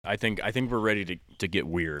I think we're ready to get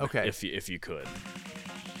weird. Okay. If you could.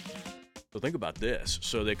 So think about this.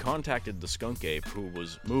 So they contacted the skunk ape who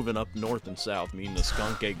was moving up north and south, meeting the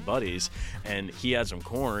skunk ape buddies, and he had some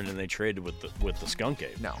corn, and they traded with the skunk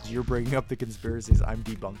ape. No, you're bringing up the conspiracies. I'm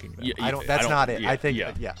debunking them. Yeah, That's not it. Yeah, I think,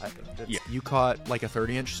 yeah. You caught like a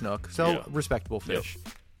 30-inch snook, so Yeah. respectable fish,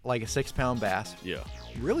 like a 6-pound bass, Yeah.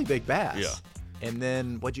 really big bass. Yeah. And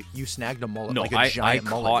then you snagged a mullet, No, like a I giant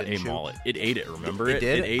mullet. caught a didn't you? mullet. It ate it. Remember It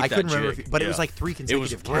did. It ate I that couldn't remember, jig. but it Yeah. was like 3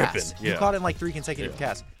 consecutive ripping, casts. yeah. You caught it in like 3 consecutive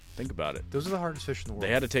casts. Think about it. Those are the hardest fish in the world. They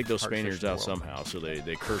had to take those Hardest fish Spaniards in the out world. somehow, so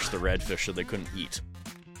they cursed the redfish so they couldn't eat.